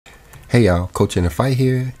Hey y'all, Coach in the Fight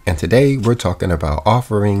here, and today we're talking about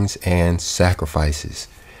offerings and sacrifices.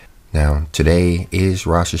 Now, today is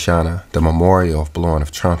Rosh Hashanah, the memorial of blowing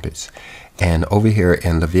of trumpets. And over here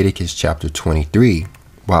in Leviticus chapter 23,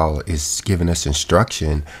 while it's giving us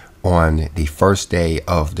instruction on the first day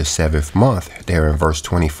of the seventh month, there in verse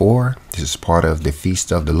 24, this is part of the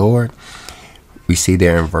feast of the Lord. We see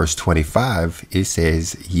there in verse 25, it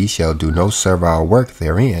says, "Ye shall do no servile work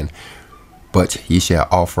therein, but ye shall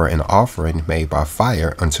offer an offering made by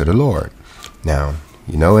fire unto the Lord." Now,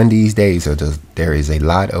 you know, in these days, there is a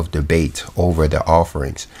lot of debate over the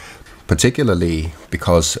offerings, particularly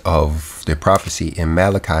because of the prophecy in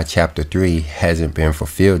Malachi chapter 3 hasn't been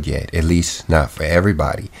fulfilled yet, at least not for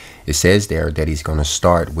everybody. It says there that he's going to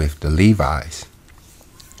start with the Levites,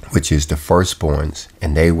 which is the firstborns,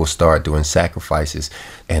 and they will start doing sacrifices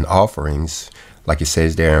and offerings. Like it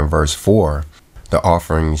says there in verse 4, the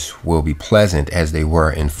offerings will be pleasant as they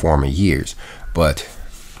were in former years. But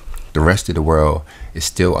the rest of the world is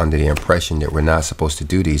still under the impression that we're not supposed to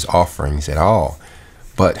do these offerings at all.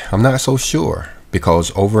 But I'm not so sure,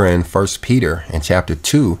 because over in 1 Peter in chapter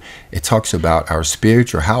 2, it talks about our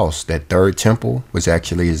spiritual house. That third temple was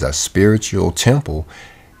actually is a spiritual temple,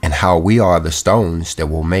 and how we are the stones that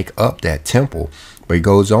will make up that temple. But it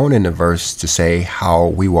goes on in the verse to say how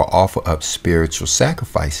we will offer up spiritual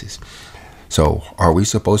sacrifices. So are we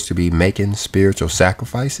supposed to be making spiritual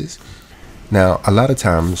sacrifices? Now, a lot of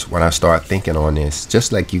times when I start thinking on this,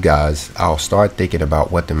 just like you guys, I'll start thinking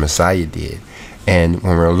about what the Messiah did. And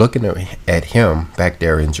when we're looking at him back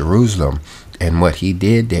there in Jerusalem and what he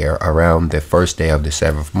did there around the first day of the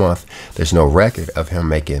seventh month, there's no record of him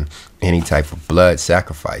making any type of blood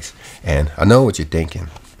sacrifice. And I know what you're thinking.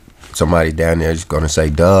 Somebody down there is going to say,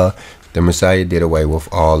 duh, the Messiah did away with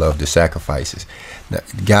all of the sacrifices. Now,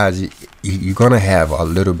 guys, you're going to have a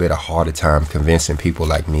little bit of harder time convincing people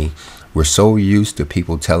like me. We're so used to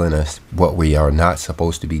people telling us what we are not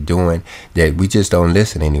supposed to be doing that we just don't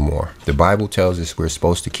listen anymore. The Bible tells us we're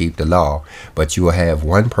supposed to keep the law, but you will have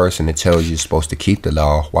one person that tells you you're supposed to keep the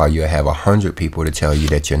law while you have 100 people to tell you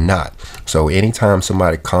that you're not. So anytime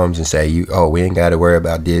somebody comes and say, oh, we ain't got to worry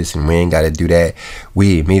about this and we ain't got to do that,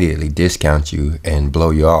 we immediately discount you and blow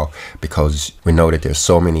you off, because we know that there's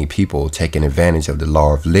so many people taking advantage of the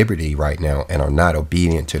law of liberty right now and are not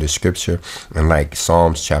obedient to the scripture. And like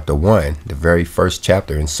Psalms chapter 1, the very first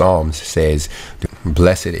chapter in Psalms says,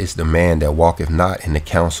 "Blessed is the man that walketh not in the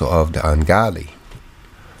counsel of the ungodly,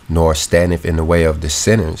 nor standeth in the way of the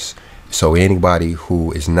sinners." So anybody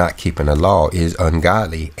who is not keeping the law is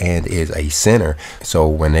ungodly and is a sinner. So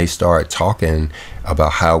when they start talking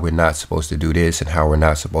about how we're not supposed to do this and how we're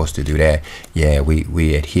not supposed to do that, yeah,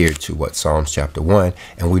 we adhere to what Psalms chapter 1,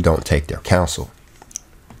 and we don't take their counsel.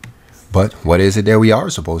 But what is it that we are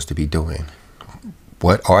supposed to be doing?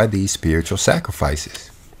 What are these spiritual sacrifices?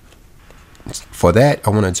 For that, I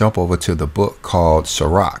want to jump over to the book called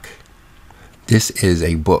Sirach. This is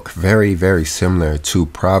a book very, very similar to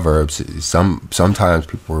Proverbs. Sometimes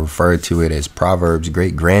people refer to it as Proverbs'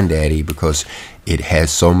 great granddaddy because it has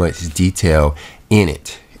so much detail in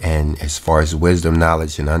it. And as far as wisdom,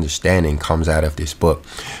 knowledge, and understanding comes out of this book.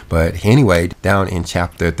 But anyway, down in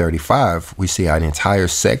chapter 35, we see an entire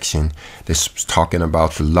section that's talking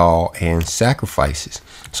about the law and sacrifices.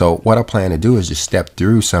 So what I plan to do is just step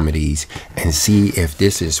through some of these and see if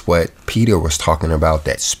this is what Peter was talking about,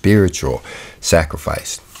 that spiritual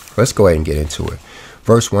sacrifice. Let's go ahead and get into it.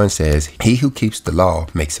 Verse 1 says, "He who keeps the law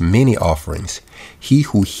makes many offerings. He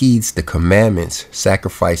who heeds the commandments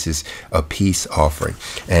sacrifices a peace offering."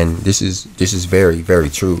 And this is very, very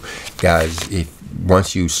true, guys.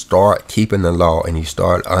 Once you start keeping the law and you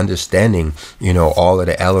start understanding, all of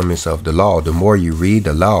the elements of the law, the more you read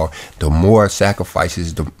the law, the more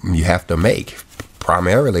sacrifices you have to make.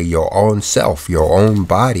 Primarily your own self, your own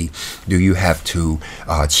body, do you have to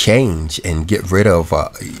change and get rid of,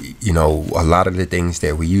 a lot of the things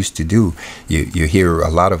that we used to do. You hear a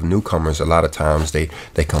lot of newcomers, a lot of times they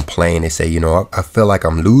complain, they say, I feel like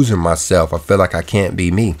I'm losing myself. I feel like I can't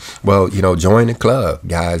be me. Well, join the club,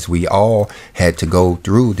 guys. We all had to go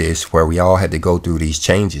through this, where we all had to go through these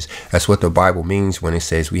changes. That's what the Bible means when it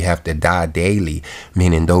says we have to die daily,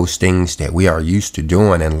 meaning those things that we are used to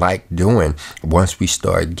doing and like doing. Once we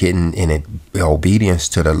start getting in obedience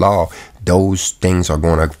to the law, those things are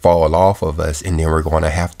going to fall off of us, and then we're going to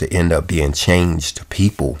have to end up being changed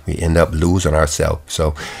people. We end up losing ourselves.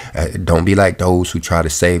 So don't be like those who try to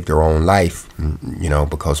save their own life,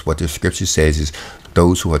 because what the scripture says is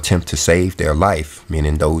those who attempt to save their life,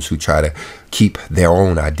 meaning those who try to keep their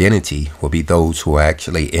own identity, will be those who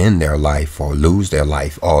actually end their life or lose their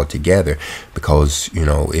life altogether, because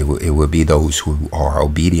it will be those who are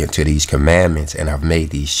obedient to these commandments and have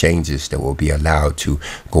made these changes that will be allowed to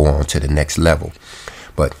go on to the next level.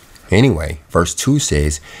 But anyway, verse 2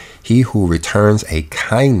 says, he who returns a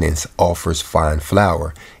kindness offers fine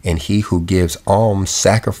flour, and he who gives alms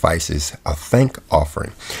sacrifices a thank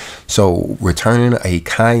offering. So returning a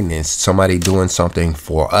kindness, somebody doing something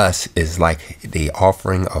for us, is like the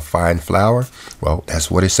offering of fine flour. Well, that's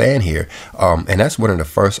what it's saying here. And that's one of the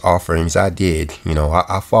first offerings I did.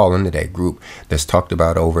 I fall into that group that's talked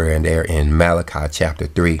about over and there in Malachi chapter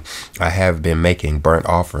 3. I have been making burnt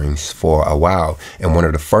offerings for a while. And one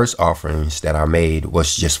of the first offerings that I made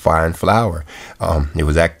was just fine flour. It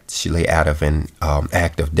was actually out of an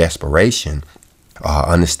act of desperation.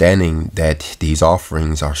 Understanding that these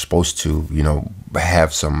offerings are supposed to,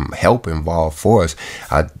 have some help involved for us,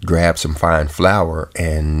 I grabbed some fine flour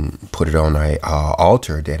and put it on a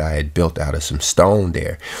altar that I had built out of some stone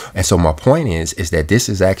there. And so my point is that this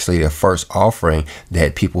is actually the first offering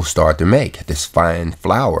that people start to make, this fine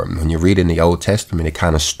flour. When you read in the Old Testament, it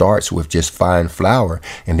kind of starts with just fine flour,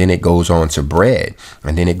 and then it goes on to bread,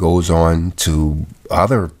 and then it goes on to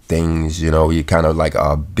other things. You kind of like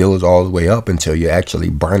build all the way up until you're actually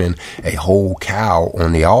burning a whole cow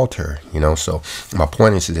on the altar. So my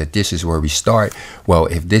point is that this is where we start. Well,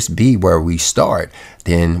 if this be where we start,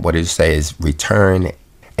 then what it says, return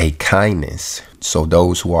a kindness. So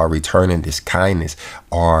those who are returning this kindness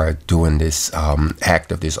are doing this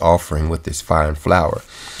act of this offering with this fine flour.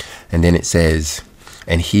 And then it says,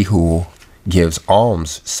 and he who gives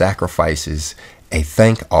alms sacrifices a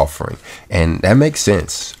thank offering. And that makes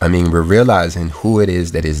sense. I mean, we're realizing who it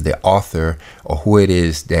is that is the author, or who it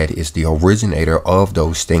is that is the originator of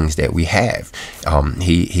those things that we have.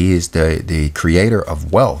 He is the creator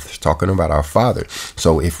of wealth, talking about our Father.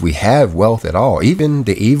 So if we have wealth at all, even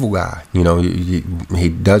the evil guy, he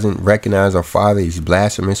doesn't recognize our Father, he's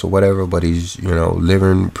blasphemous or whatever, but he's,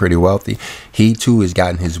 living pretty wealthy. He too has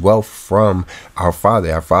gotten his wealth from our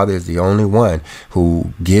Father. Our Father is the only one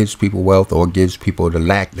who gives people wealth or gives people the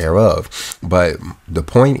lack thereof. But the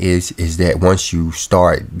point is that once you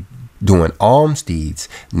start doing alms deeds,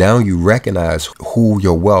 now you recognize who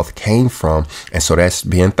your wealth came from. And so that's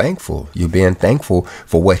being thankful. You're being thankful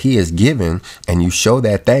for what he has given, and you show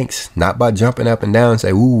that thanks, not by jumping up and down and say,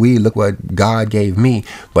 ooh wee, look what God gave me,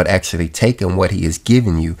 but actually taking what he has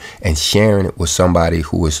given you and sharing it with somebody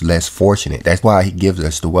who is less fortunate. That's why he gives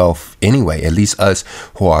us the wealth anyway. At least us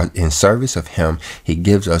who are in service of him, he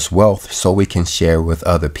gives us wealth so we can share with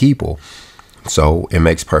other people. So it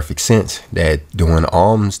makes perfect sense that doing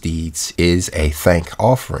alms deeds is a thank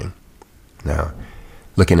offering. Now,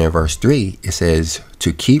 looking at verse 3, it says,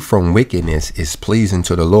 to keep from wickedness is pleasing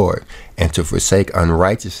to the Lord, and to forsake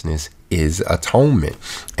unrighteousness is atonement.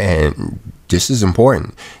 And this is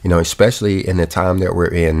important, especially in the time that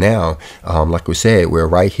we're in now. Like we said, we're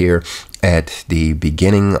right here at the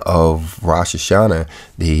beginning of Rosh Hashanah,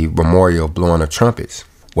 the memorial blowing of trumpets.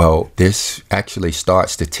 Well, this actually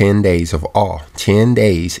starts the 10 days of awe, 10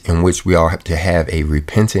 days in which we are to have a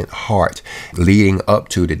repentant heart leading up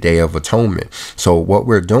to the Day of Atonement. So what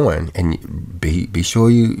we're doing, and be sure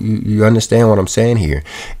you understand what I'm saying here,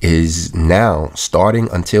 is now starting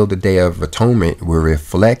until the Day of Atonement, we're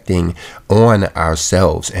reflecting on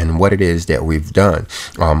ourselves and what it is that we've done.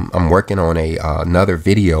 I'm working on another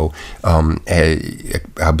video.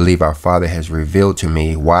 I believe our Father has revealed to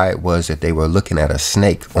me why it was that they were looking at a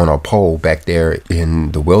snake on a pole back there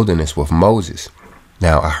in the wilderness with Moses.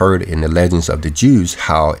 Now, I heard in the legends of the Jews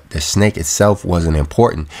how the snake itself wasn't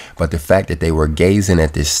important, but the fact that they were gazing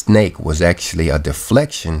at this snake was actually a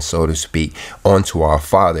deflection, so to speak, onto our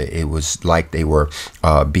Father. It was like they were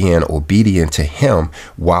being obedient to him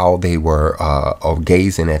while they were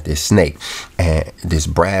gazing at this snake, and this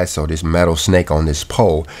brass or this metal snake on this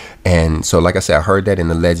pole. And so, like I said, I heard that in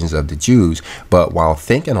the legends of the Jews. But while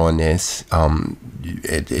thinking on this,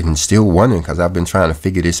 and still wondering, because I've been trying to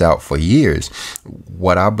figure this out for years,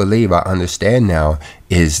 what I believe I understand now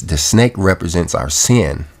is the snake represents our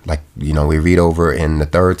sin. Like, we read over in the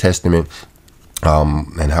Third Testament,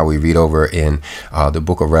 and how we read over in the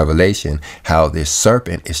book of Revelation, how this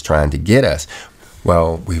serpent is trying to get us.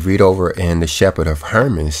 Well, we read over in the Shepherd of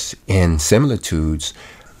Hermas in similitudes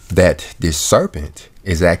that this serpent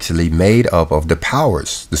is actually made up of the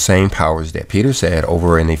powers, the same powers that Peter said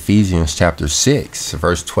over in Ephesians chapter 6,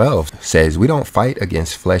 verse 12 says, we don't fight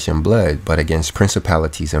against flesh and blood, but against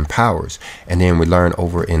principalities and powers. And then we learn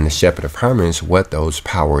over in the Shepherd of Hermas what those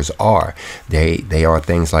powers are. They are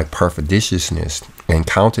things like perficiousness,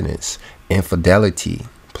 incontinence, infidelity,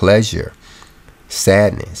 pleasure,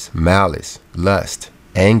 sadness, malice, lust,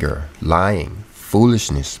 anger, lying,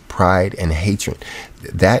 foolishness, pride, and hatred.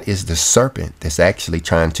 That is the serpent that's actually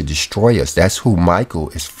trying to destroy us. That's who Michael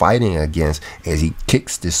is fighting against as he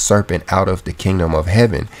kicks this serpent out of the kingdom of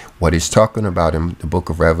heaven. What it's talking about in the book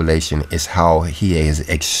of Revelation is how he is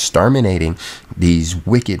exterminating these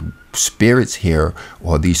wicked spirits here,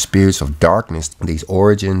 or these spirits of darkness. These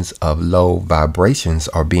origins of low vibrations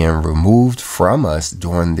are being removed from us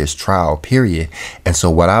during this trial period. And so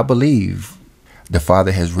what I believe the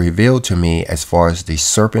Father has revealed to me as far as the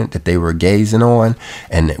serpent that they were gazing on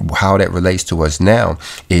and how that relates to us now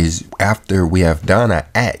is, after we have done an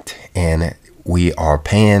act and we are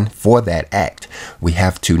paying for that act, we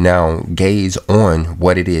have to now gaze on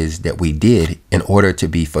what it is that we did in order to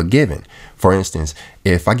be forgiven. For instance,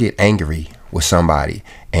 if I get angry with somebody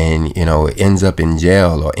and, it ends up in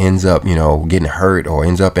jail, or ends up, getting hurt, or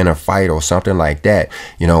ends up in a fight or something like that,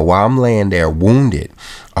 while I'm laying there wounded,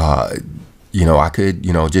 I could,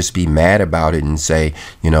 just be mad about it and say,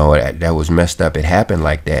 that was messed up. It happened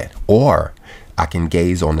like that. Or I can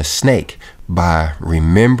gaze on the snake by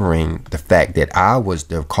remembering the fact that I was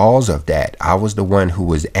the cause of that. I was the one who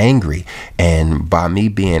was angry. And by me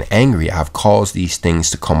being angry, I've caused these things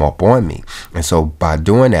to come up on me. And so by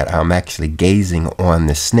doing that, I'm actually gazing on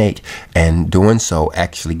the snake, and doing so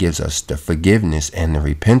actually gives us the forgiveness and the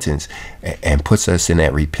repentance, and puts us in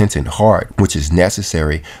that repentant heart, which is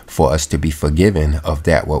necessary for us to be forgiven of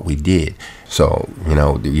that what we did. So,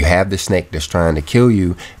 you have the snake that's trying to kill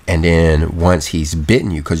you, and then once he's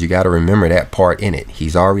bitten you, because you got to remember that part in it,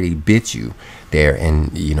 he's already bit you there,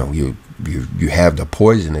 and you have the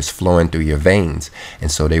poison that's flowing through your veins.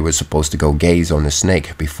 And so they were supposed to go gaze on the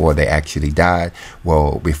snake before they actually died.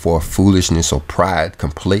 Well, before foolishness or pride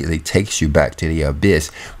completely takes you back to the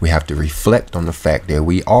abyss, we have to reflect on the fact that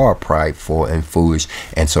we are prideful and foolish,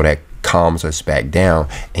 and so that calms us back down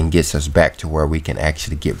and gets us back to where we can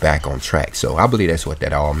actually get back on track. So I believe that's what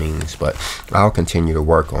that all means, but I'll continue to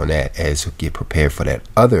work on that as we get prepared for that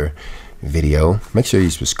other video. Make sure you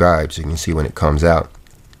subscribe so you can see when it comes out.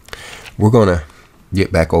 We're gonna get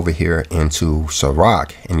back over here into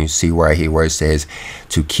Sirach, and you see right here where it says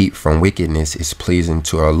to keep from wickedness is pleasing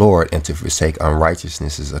to our Lord, and to forsake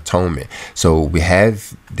unrighteousness is atonement. So we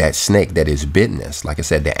have that snake that is bitten us. Like I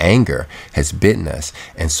said, the anger has bitten us,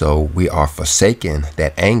 and so we are forsaking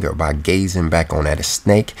that anger by gazing back on that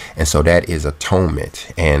snake. And so that is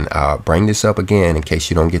atonement. And bring this up again in case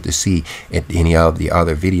you don't get to see it, any of the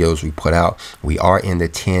other videos we put out. We are in the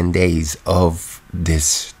 10 days of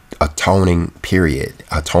this atoning period.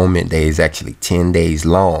 Atonement day is actually 10 days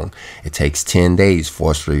long. It takes 10 days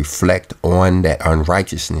for us to reflect on that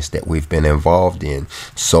unrighteousness that we've been involved in,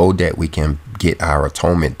 so that we can get our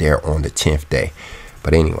atonement there on the 10th day.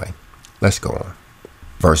 But anyway, let's go on.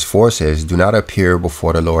 Verse 4 says, do not appear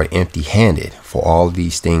before the Lord empty-handed, for all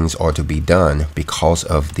these things are to be done because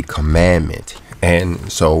of the commandment.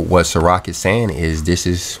 And so what Sirach is saying is, this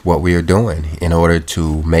is what we are doing in order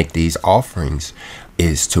to make these offerings,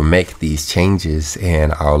 is to make these changes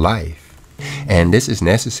in our life. And this is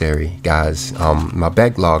necessary, guys. My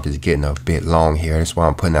backlog is getting a bit long here. That's why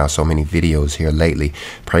I'm putting out so many videos here lately.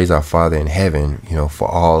 Praise our Father in heaven, for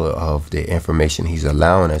all of the information he's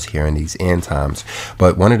allowing us here in these end times.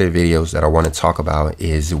 But one of the videos that I want to talk about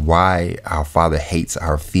is why our Father hates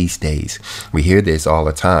our feast days. We hear this all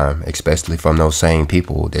the time, especially from those same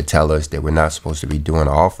people that tell us that we're not supposed to be doing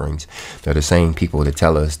offerings. They're the same people that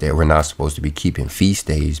tell us that we're not supposed to be keeping feast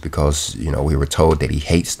days because, we were told that he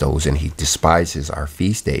hates those and he despises our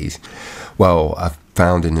feast days. Well, I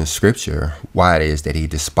found in the scripture why it is that he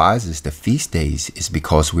despises the feast days is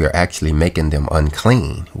because we are actually making them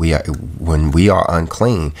unclean. When we are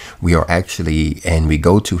unclean, we are actually, and we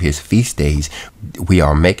go to his feast days, we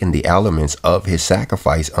are making the elements of his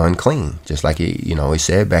sacrifice unclean. Just like it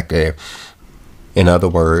said back there. In other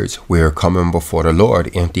words, we're coming before the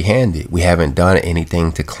Lord empty-handed. We haven't done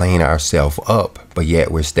anything to clean ourselves up, but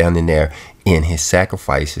yet we're standing there in his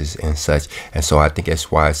sacrifices and such. And so I think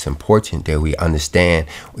that's why it's important that we understand,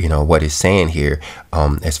 what it's saying here,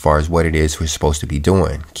 as far as what it is we're supposed to be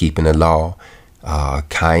doing, keeping the law,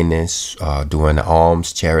 kindness, doing the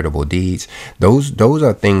alms, charitable deeds. Those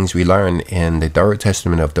are things we learn in the Third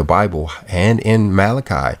Testament of the Bible and in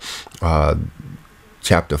Malachi,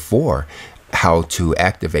 chapter 4. How to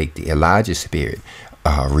activate the Elijah spirit.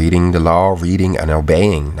 reading the law, reading and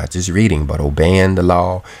obeying, not just reading, but obeying the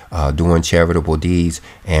law, doing charitable deeds,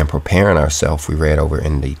 and preparing ourselves. We read over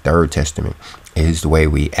in the Third Testament is the way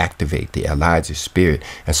we activate the Elijah spirit.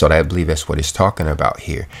 And so I believe that's what it's talking about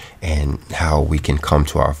here, and how we can come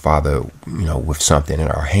to our Father, with something in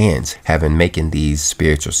our hands, making these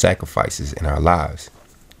spiritual sacrifices in our lives.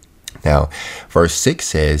 Now, verse 6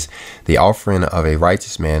 says, the offering of a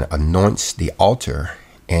righteous man anoints the altar,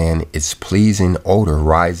 and its pleasing odor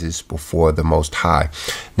rises before the Most High.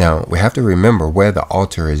 Now, we have to remember where the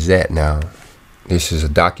altar is at now. This is a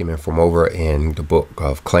document from over in the book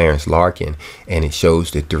of Clarence Larkin, and it shows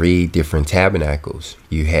the 3 different tabernacles.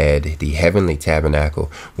 You had the heavenly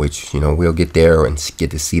tabernacle, which, we'll get there and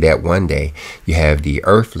get to see that one day. You have the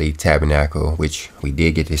earthly tabernacle, which we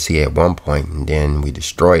did get to see at one point, and then we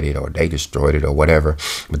destroyed it, or they destroyed it, or whatever.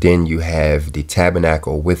 But then you have the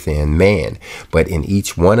tabernacle within man. But in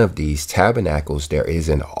each one of these tabernacles, there is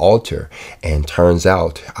an altar. And turns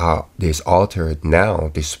out this altar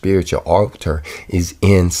now, this spiritual altar, is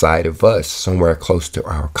inside of us, somewhere close to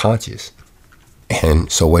our conscious.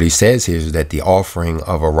 And so what he says here is that the offering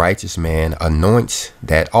of a righteous man anoints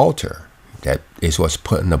that altar. That is what's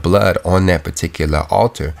putting the blood on that particular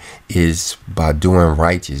altar, is by doing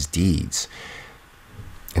righteous deeds.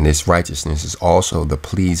 And this righteousness is also the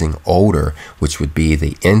pleasing odor, which would be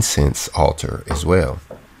the incense altar as well.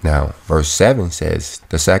 Now, verse 7 says,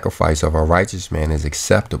 the sacrifice of a righteous man is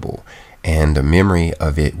acceptable, and the memory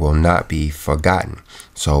of it will not be forgotten.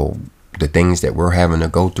 So the things that we're having to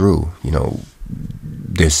go through,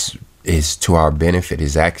 this is to our benefit,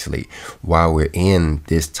 is actually while we're in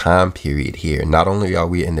this time period here. Not only are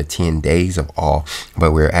we in the 10 days of awe,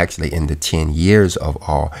 but we're actually in the 10 years of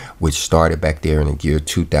awe, which started back there in the year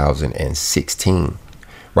 2016.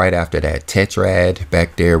 Right after that tetrad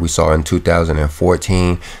back there we saw in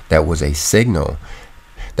 2014, that was a signal.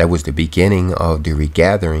 That was the beginning of the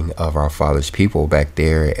regathering of our Father's people back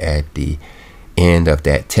there at the end of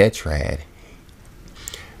that tetrad,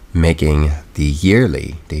 making the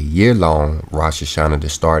year-long Rosh Hashanah to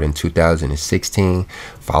start in 2016,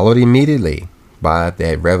 followed immediately by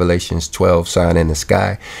that Revelations 12 sign in the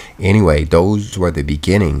sky. Anyway, those were the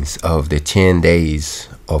beginnings of the 10 days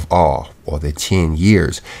of awe, or the 10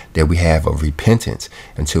 years that we have of repentance,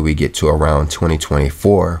 until we get to around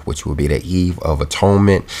 2024, which will be the Eve of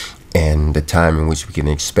Atonement, and the time in which we can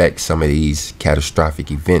expect some of these catastrophic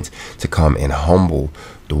events to come and humble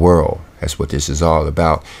the world. That's what this is all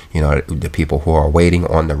about. The people who are waiting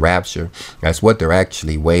on the rapture, that's what they're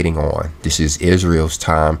actually waiting on. This is Israel's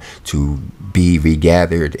time to be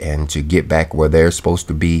regathered and to get back where they're supposed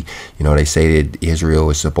to be. They say that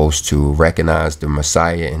Israel is supposed to recognize the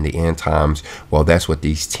Messiah in the end times. Well, that's what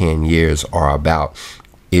these 10 years are about.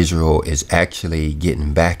 Israel is actually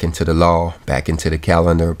getting back into the law, back into the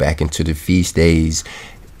calendar, back into the feast days,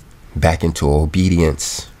 back into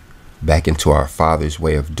obedience, back into our Father's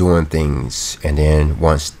way of doing things. And then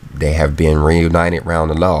once they have been reunited around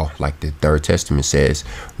the law, like the Third Testament says,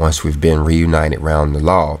 once we've been reunited around the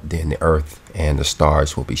law, then the earth and the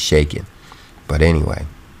stars will be shaken. But anyway,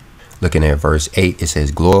 looking at verse 8, it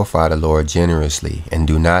says, glorify the Lord generously, and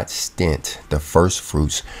do not stint the first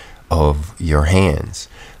fruits of your hands.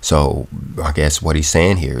 So I guess what he's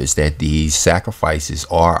saying here is that these sacrifices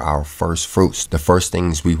are our first fruits. The first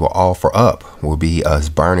things we will offer up will be us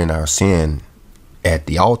burning our sin at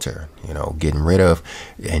the altar, getting rid of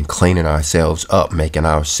and cleaning ourselves up, making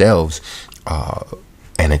ourselves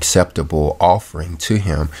an acceptable offering to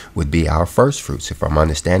him would be our first fruits, if I'm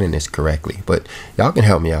understanding this correctly. But y'all can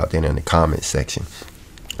help me out then in the comment section.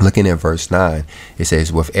 Looking at verse 9, it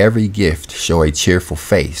says, with every gift show a cheerful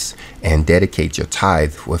face, and dedicate your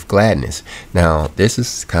tithe with gladness. Now, this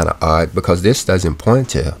is kind of odd, because this doesn't point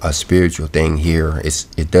to a spiritual thing here.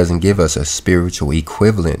 It doesn't give us a spiritual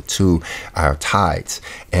equivalent to our tithes.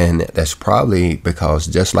 And that's probably because,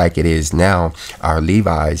 just like it is now, our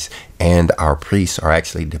Levites and our priests are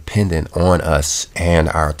actually dependent on us and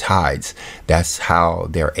our tithes. That's how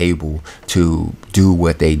they're able to do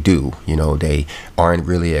what they do. They aren't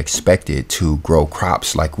really expected to grow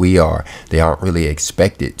crops like we are. They aren't really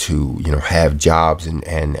expected to, have jobs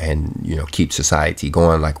and keep society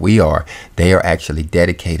going like we are. They are actually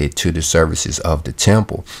dedicated to the services of the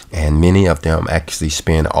temple. And many of them actually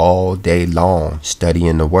spend all day long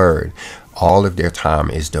studying the word, all of their time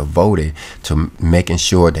is devoted to making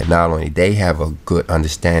sure that not only they have a good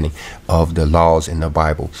understanding of the laws in the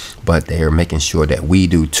Bible, but they are making sure that we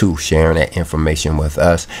do too, sharing that information with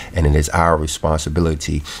us. And it is our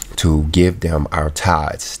responsibility to give them our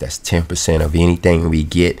tithes. That's 10% of anything we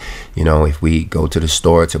get. You know, if we go to the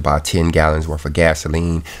store to buy 10 gallons worth of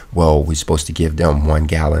gasoline, well, we're supposed to give them 1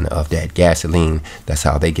 gallon of that gasoline. That's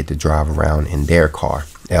how they get to drive around in their car.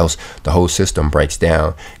 Else the whole system breaks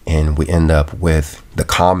down and we end up with the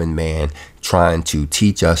common man trying to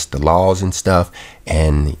teach us the laws and stuff.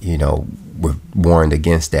 And, you know, we're warned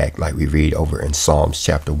against that, like we read over in Psalms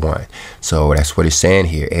chapter 1. So that's what it's saying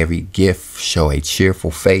here. Every gift show a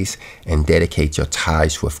cheerful face and dedicate your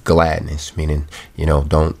tithes with gladness, meaning, you know,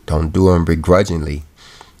 don't do them begrudgingly.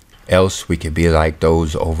 Else we could be like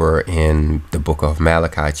those over in the book of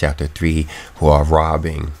Malachi chapter 3 who are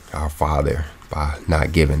robbing our Father by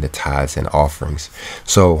not giving the tithes and offerings.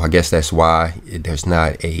 So I guess that's why there's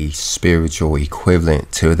not a spiritual equivalent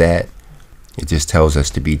to that. It just tells us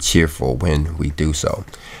to be cheerful when we do so.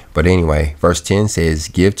 But anyway, verse 10 says,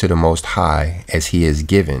 give to the Most High as he is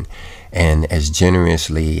given, and as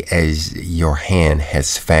generously as your hand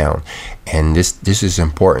has found. And this is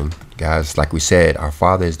important, guys. Like we said, our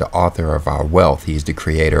Father is the author of our wealth. He is the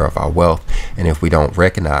creator of our wealth. And if we don't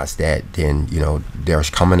recognize that, then, you know, there's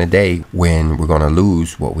coming a day when we're going to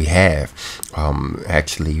lose what we have.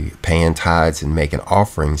 Actually paying tithes and making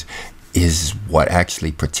offerings is what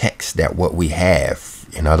actually protects that what we have.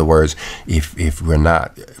 In other words, if we're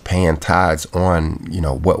not paying tithes on, you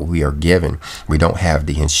know, what we are given, we don't have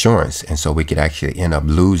the insurance. And so we could actually end up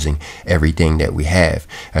losing everything that we have.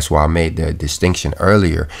 That's why I made the distinction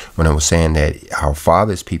earlier when I was saying that our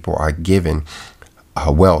Father's people are given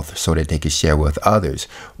wealth so that they could share with others.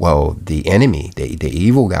 Well, the enemy, the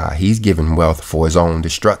evil guy, he's given wealth for his own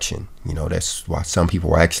destruction. You know, that's why some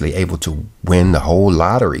people are actually able to win the whole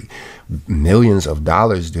lottery. Millions of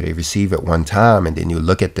dollars do they receive at one time, and then you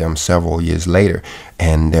look at them several years later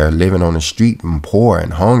and they're living on the street and poor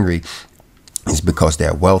and hungry. Is because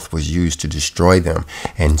that wealth was used to destroy them.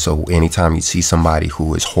 And so anytime you see somebody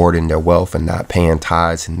who is hoarding their wealth and not paying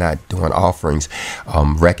tithes and not doing offerings,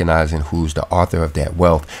 recognizing who's the author of that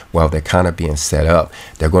wealth, well, they're kind of being set up.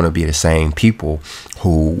 They're going to be the same people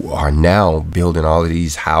who are now building all of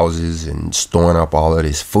these houses and storing up all of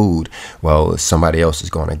this food. Well, somebody else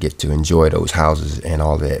is going to get to enjoy those houses and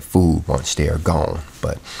all that food once they are gone.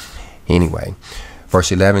 But anyway,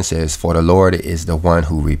 verse 11 says, for the Lord is the one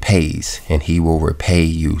who repays, and he will repay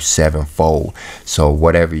you sevenfold. So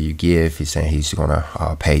whatever you give, he's saying he's going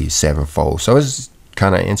to pay you sevenfold. So it's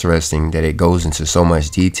kind of interesting that it goes into so much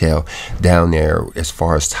detail down there as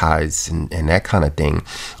far as tithes and that kind of thing.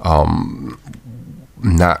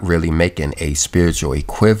 Not really making a spiritual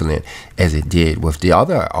equivalent as it did with the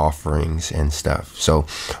other offerings and stuff. So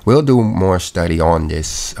we'll do more study on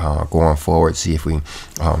this going forward, see if we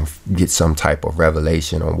get some type of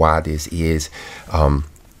revelation on why this is,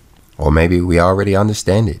 or maybe we already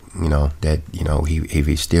understand it, you know, that, you know,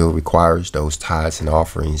 he still requires those tithes and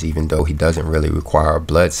offerings, even though he doesn't really require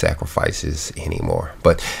blood sacrifices anymore.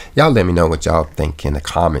 But y'all let me know what y'all think in the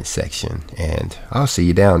comment section, and I'll see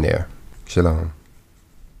you down there. Shalom.